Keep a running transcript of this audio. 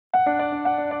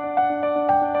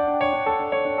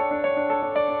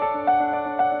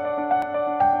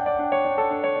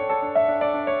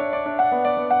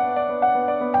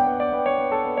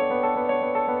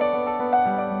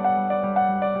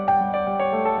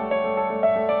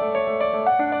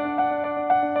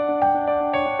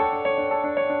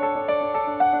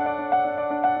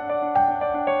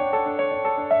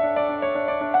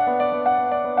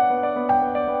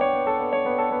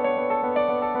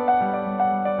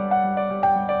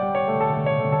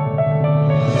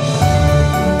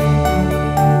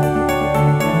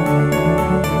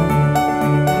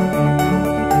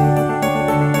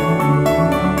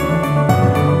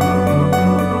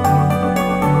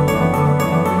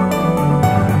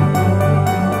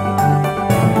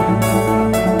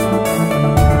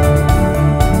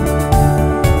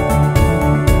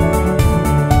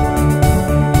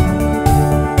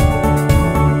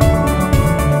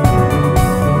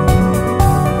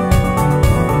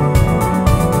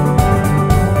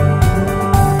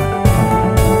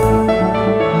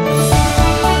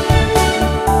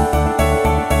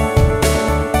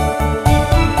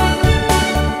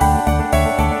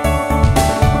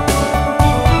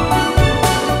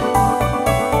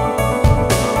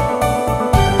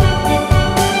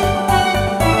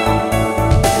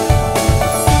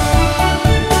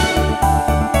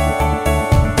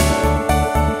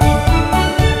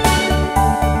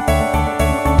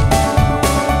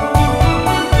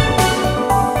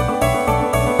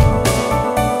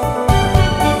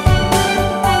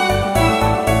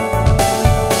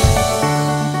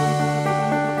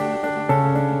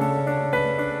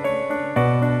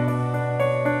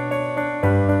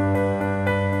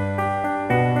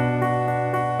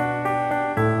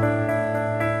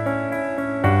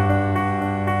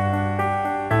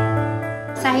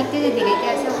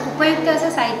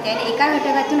आहे. एका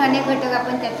घटकातून अनेक घटक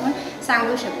आपण त्यातून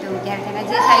सांगू शकतो विद्यार्थ्यांना.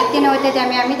 जे साहित्य नव्हतं ते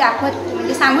आम्ही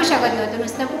म्हणजे सांगू शकत नव्हतो.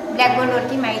 नुसतं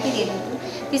ब्लॅकबोर्डवरती माहिती देत होतो,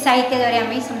 ती साहित्याद्वारे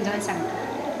आम्ही समजावून सांगतो.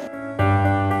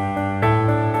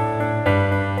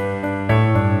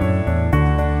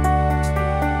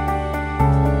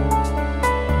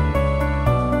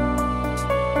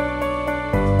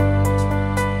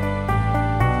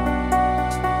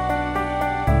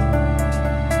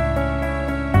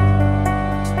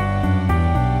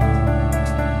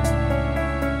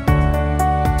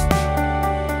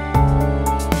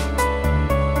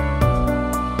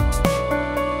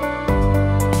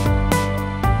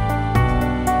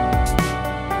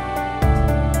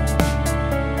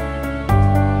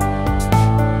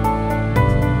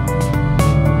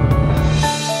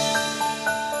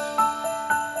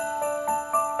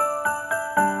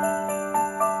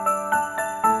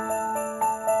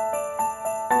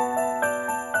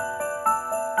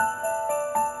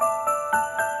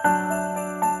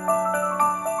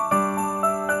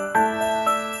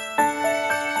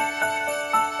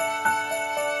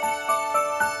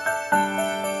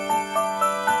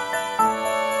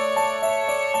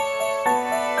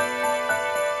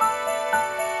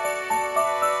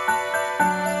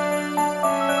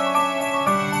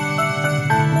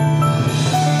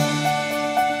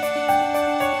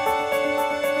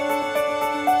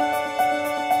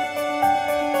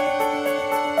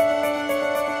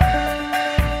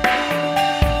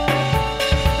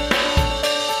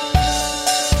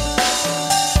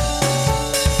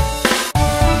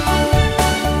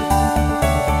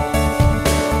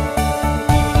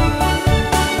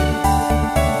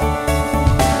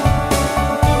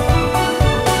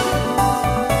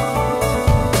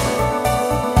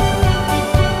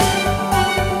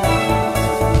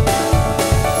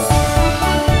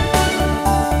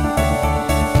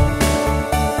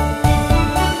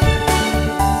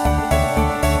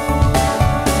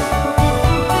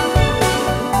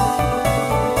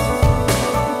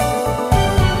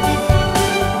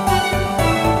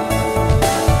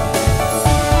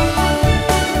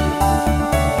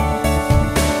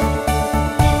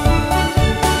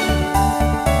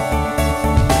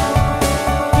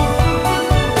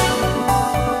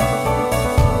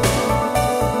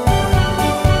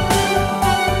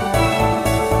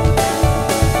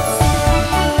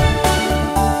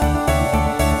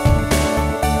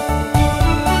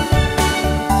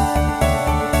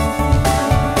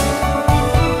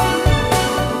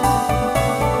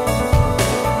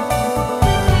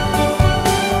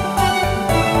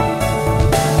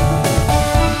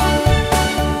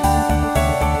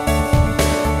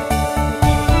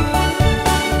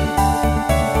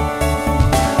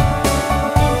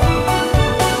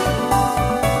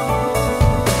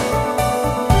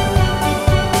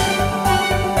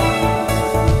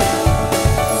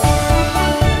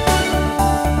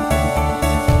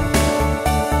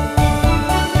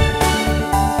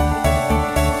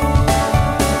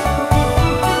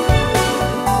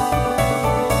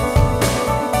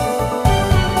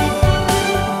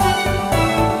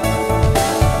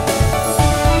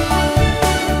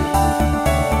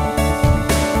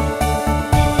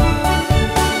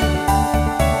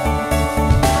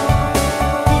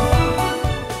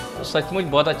 सचमुच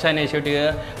बहुत अच्छा इनिशिएटिव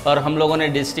है और हम लोगों ने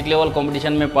डिस्ट्रिक्ट लेवल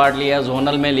कंपटीशन में पार्ट लिया,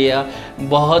 जोनल में लिया।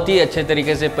 बहुत ही अच्छे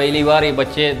तरीके से पहली बार ये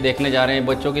बच्चे देखने जा रहे हैं।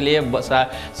 बच्चों के लिए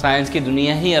साइंस की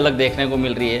दुनिया ही अलग देखने को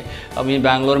मिल रही है। अभी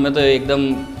बैंगलोर में तो एकदम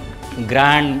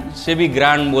ग्रैंड से भी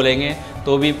ग्रैंड बोलेंगे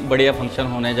तो भी बढ़िया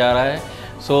फंक्शन होने जा रहा है।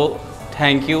 So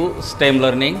thank you stem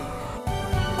learning.